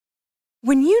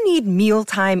When you need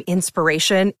mealtime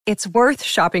inspiration, it's worth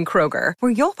shopping Kroger,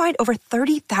 where you'll find over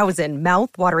 30,000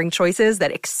 mouth-watering choices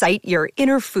that excite your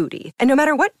inner foodie. And no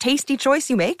matter what tasty choice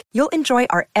you make, you'll enjoy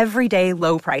our everyday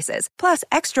low prices, plus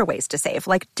extra ways to save,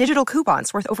 like digital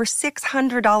coupons worth over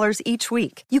 $600 each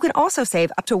week. You can also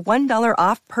save up to $1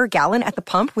 off per gallon at the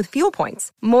pump with fuel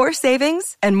points. More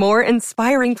savings and more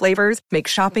inspiring flavors make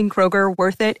shopping Kroger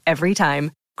worth it every time.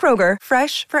 Kroger,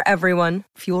 fresh for everyone.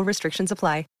 Fuel restrictions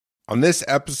apply. On this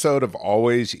episode of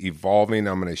Always Evolving,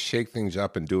 I'm going to shake things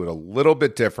up and do it a little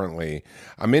bit differently.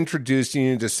 I'm introducing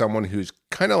you to someone who's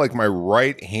kind of like my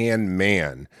right-hand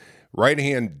man,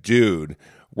 right-hand dude,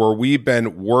 where we've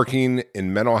been working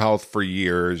in mental health for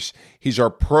years. He's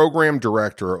our program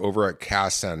director over at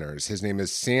CAST Centers. His name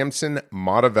is Samson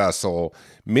Mottevessel.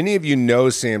 Many of you know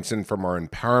Samson from our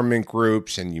empowerment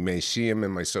groups, and you may see him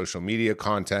in my social media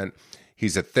content.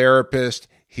 He's a therapist.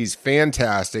 He's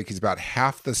fantastic. He's about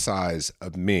half the size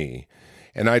of me.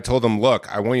 And I told him,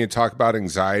 look, I want you to talk about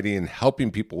anxiety and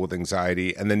helping people with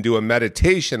anxiety, and then do a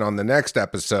meditation on the next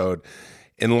episode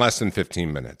in less than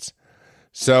 15 minutes.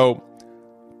 So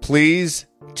please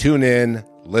tune in,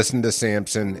 listen to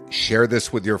Samson, share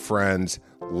this with your friends,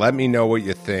 let me know what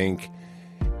you think,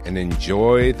 and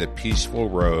enjoy the peaceful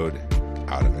road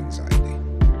out of anxiety.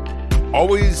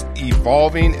 Always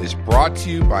Evolving is brought to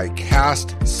you by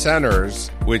CAST Centers,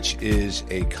 which is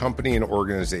a company and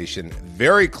organization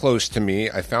very close to me.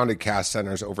 I founded CAST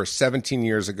Centers over 17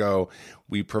 years ago.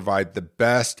 We provide the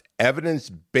best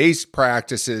evidence-based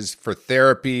practices for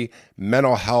therapy,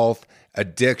 mental health,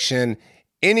 addiction.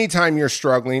 Anytime you're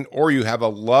struggling or you have a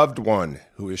loved one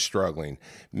who is struggling,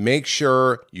 make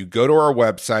sure you go to our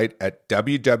website at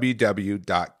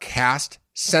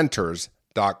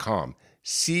www.castcenters.com.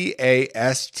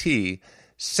 CAST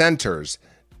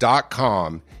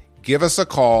centers.com. Give us a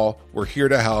call. We're here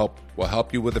to help. We'll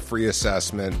help you with a free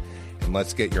assessment, and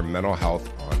let's get your mental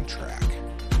health on track.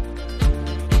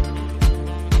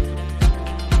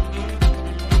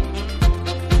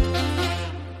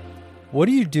 What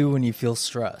do you do when you feel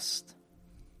stressed?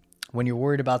 When you're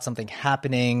worried about something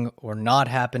happening or not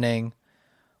happening?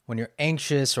 When you're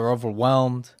anxious or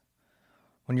overwhelmed?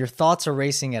 When your thoughts are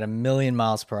racing at 1,000,000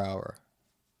 miles per hour?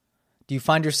 Do you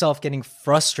find yourself getting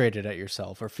frustrated at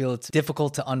yourself or feel it's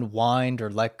difficult to unwind or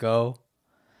let go?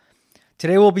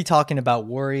 Today we'll be talking about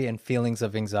worry and feelings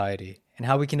of anxiety and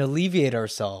how we can alleviate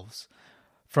ourselves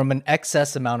from an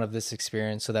excess amount of this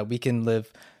experience so that we can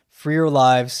live freer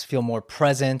lives, feel more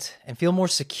present, and feel more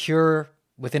secure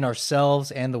within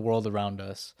ourselves and the world around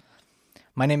us.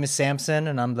 My name is Samson,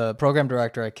 and I'm the program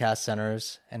director at CAST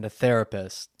Centers and a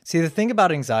therapist. See, the thing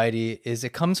about anxiety is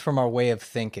it comes from our way of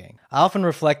thinking. I often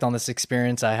reflect on this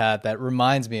experience I had that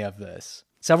reminds me of this.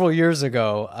 Several years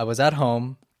ago, I was at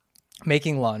home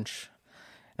making lunch,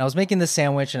 and I was making this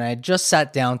sandwich, and I had just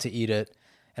sat down to eat it,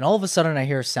 and all of a sudden I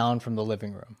hear a sound from the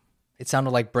living room. It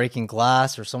sounded like breaking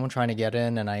glass or someone trying to get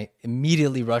in, and I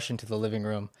immediately rush into the living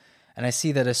room, and I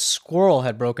see that a squirrel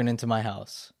had broken into my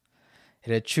house.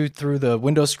 It had chewed through the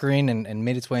window screen and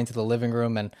made its way into the living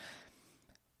room, and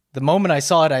the moment I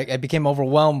saw it, I became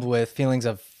overwhelmed with feelings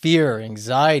of fear,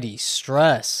 anxiety,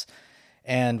 stress,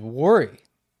 and worry.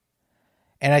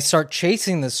 And I start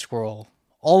chasing this squirrel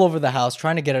all over the house,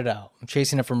 trying to get it out. I'm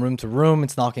chasing it from room to room.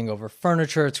 It's knocking over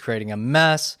furniture. It's creating a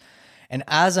mess. And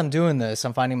as I'm doing this,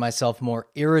 I'm finding myself more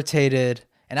irritated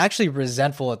and actually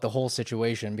resentful at the whole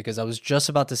situation because I was just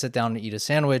about to sit down and eat a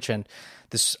sandwich and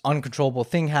this uncontrollable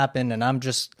thing happened and I'm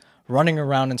just running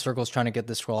around in circles trying to get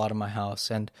this squirrel out of my house.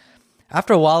 And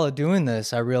after a while of doing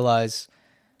this, I realized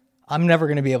I'm never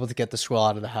going to be able to get the squirrel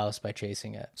out of the house by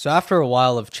chasing it. So after a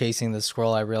while of chasing the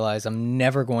squirrel, I realized I'm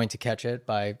never going to catch it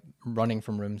by running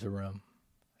from room to room.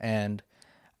 And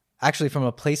actually from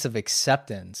a place of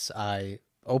acceptance, I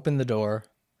open the door,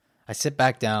 I sit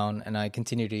back down, and I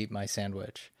continue to eat my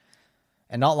sandwich.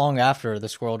 And not long after, the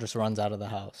squirrel just runs out of the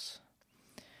house.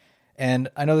 And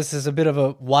I know this is a bit of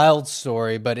a wild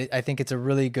story, but I think it's a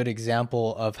really good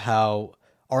example of how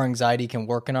our anxiety can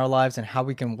work in our lives and how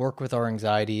we can work with our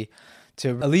anxiety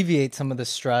to alleviate some of the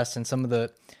stress and some of the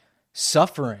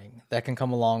suffering that can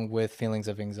come along with feelings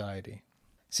of anxiety.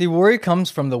 See, worry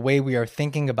comes from the way we are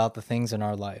thinking about the things in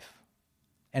our life.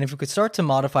 And if we could start to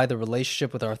modify the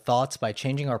relationship with our thoughts by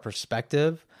changing our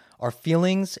perspective, our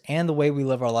feelings and the way we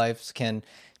live our lives can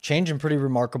change in pretty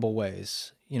remarkable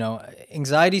ways. You know,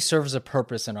 anxiety serves a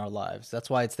purpose in our lives. That's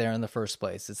why it's there in the first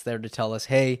place. It's there to tell us,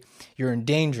 hey, you're in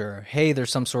danger. Hey,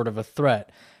 there's some sort of a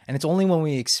threat. And it's only when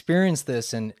we experience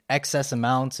this in excess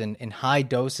amounts and in high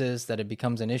doses that it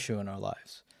becomes an issue in our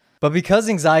lives. But because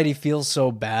anxiety feels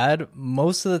so bad,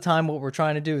 most of the time what we're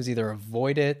trying to do is either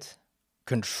avoid it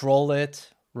control it,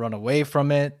 run away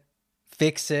from it,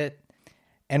 fix it.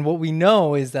 And what we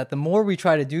know is that the more we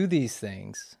try to do these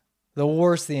things, the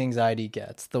worse the anxiety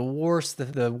gets, the worse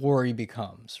the worry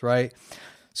becomes, right?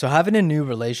 So having a new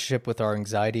relationship with our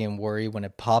anxiety and worry when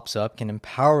it pops up can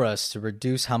empower us to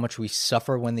reduce how much we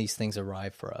suffer when these things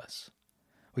arrive for us.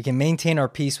 We can maintain our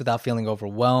peace without feeling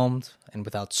overwhelmed and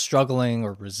without struggling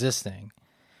or resisting.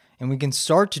 And we can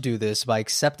start to do this by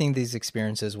accepting these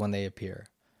experiences when they appear,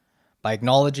 by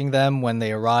acknowledging them when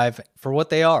they arrive for what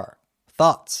they are,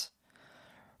 thoughts.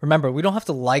 Remember, we don't have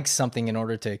to like something in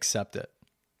order to accept it.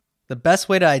 The best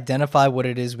way to identify what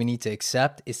it is we need to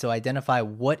accept is to identify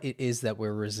what it is that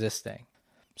we're resisting.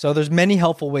 So there's many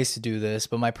helpful ways to do this,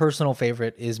 but my personal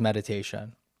favorite is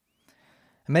meditation.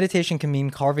 And meditation can mean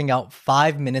carving out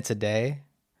 5 minutes a day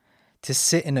to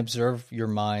sit and observe your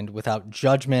mind without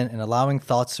judgment and allowing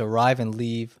thoughts to arrive and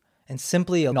leave and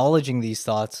simply acknowledging these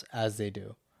thoughts as they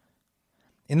do.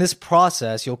 In this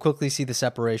process, you'll quickly see the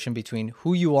separation between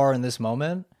who you are in this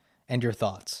moment and your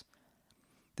thoughts.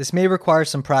 This may require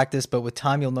some practice, but with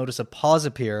time you'll notice a pause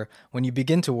appear when you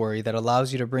begin to worry that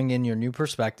allows you to bring in your new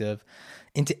perspective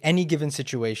into any given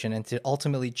situation and to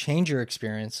ultimately change your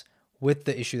experience with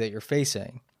the issue that you're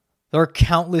facing. There are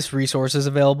countless resources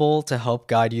available to help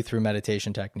guide you through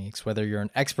meditation techniques, whether you're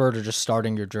an expert or just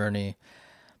starting your journey.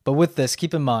 But with this,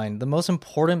 keep in mind, the most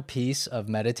important piece of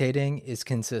meditating is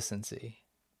consistency.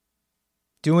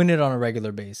 Doing it on a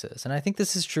regular basis. And I think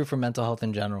this is true for mental health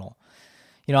in general.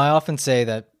 You know, I often say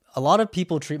that a lot of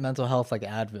people treat mental health like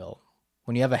Advil.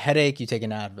 When you have a headache, you take an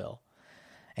Advil.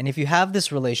 And if you have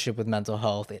this relationship with mental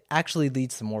health, it actually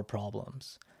leads to more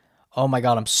problems. Oh my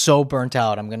God, I'm so burnt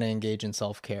out. I'm going to engage in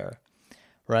self-care,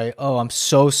 right? Oh, I'm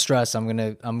so stressed. I'm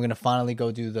going to finally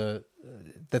go do the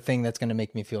thing that's going to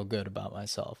make me feel good about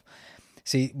myself.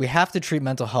 See, we have to treat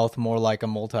mental health more like a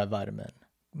multivitamin.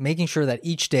 Making sure that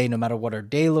each day, no matter what our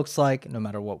day looks like, no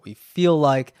matter what we feel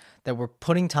like, that we're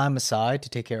putting time aside to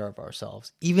take care of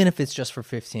ourselves, even if it's just for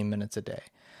 15 minutes a day.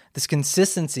 This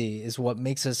consistency is what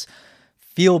makes us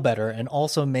feel better and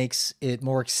also makes it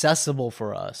more accessible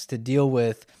for us to deal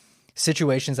with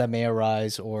situations that may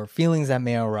arise or feelings that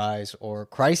may arise or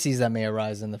crises that may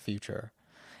arise in the future.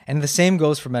 And the same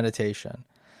goes for meditation.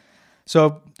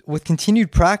 So with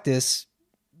continued practice,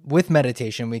 with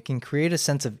meditation, we can create a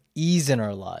sense of ease in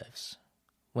our lives.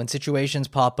 When situations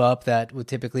pop up that would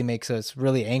typically make us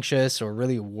really anxious or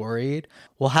really worried,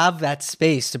 we'll have that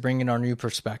space to bring in our new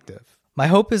perspective. My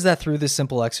hope is that through this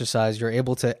simple exercise, you're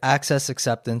able to access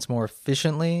acceptance more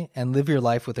efficiently and live your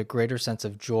life with a greater sense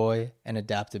of joy and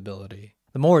adaptability.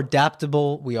 The more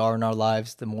adaptable we are in our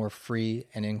lives, the more free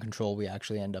and in control we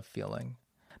actually end up feeling.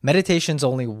 Meditation's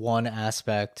only one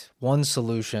aspect, one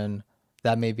solution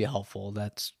that may be helpful.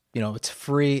 That's, it's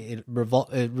free. It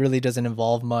really doesn't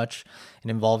involve much.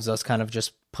 It involves us kind of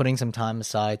just putting some time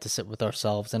aside to sit with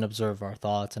ourselves and observe our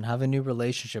thoughts and have a new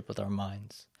relationship with our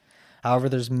minds. However,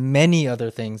 there's many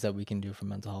other things that we can do for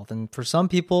mental health. And for some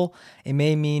people, it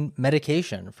may mean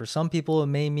medication. For some people, it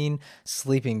may mean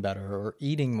sleeping better or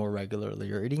eating more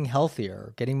regularly or eating healthier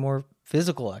or getting more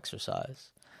physical exercise.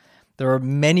 There are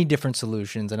many different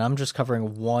solutions, and I'm just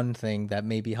covering one thing that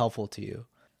may be helpful to you.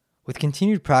 With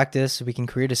continued practice, we can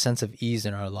create a sense of ease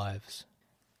in our lives.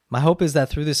 My hope is that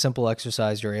through this simple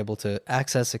exercise, you're able to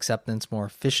access acceptance more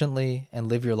efficiently and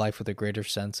live your life with a greater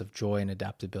sense of joy and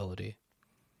adaptability.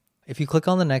 If you click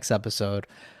on the next episode,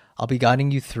 I'll be guiding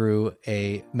you through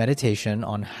a meditation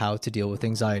on how to deal with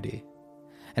anxiety.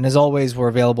 And as always, we're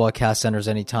available at CAST Centers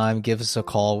anytime. Give us a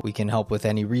call. We can help with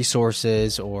any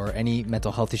resources or any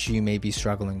mental health issue you may be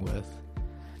struggling with.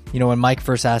 When Mike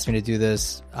first asked me to do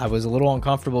this, I was a little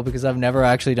uncomfortable because I've never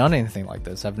actually done anything like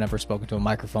this. I've never spoken to a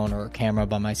microphone or a camera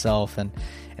by myself and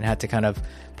had to kind of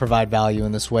provide value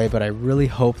in this way, but I really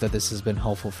hope that this has been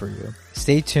helpful for you.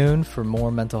 Stay tuned for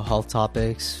more mental health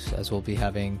topics, as we'll be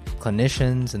having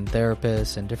clinicians and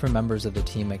therapists and different members of the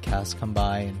team at CAST come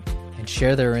by and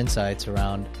share their insights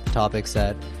around topics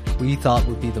that we thought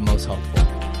would be the most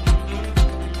helpful.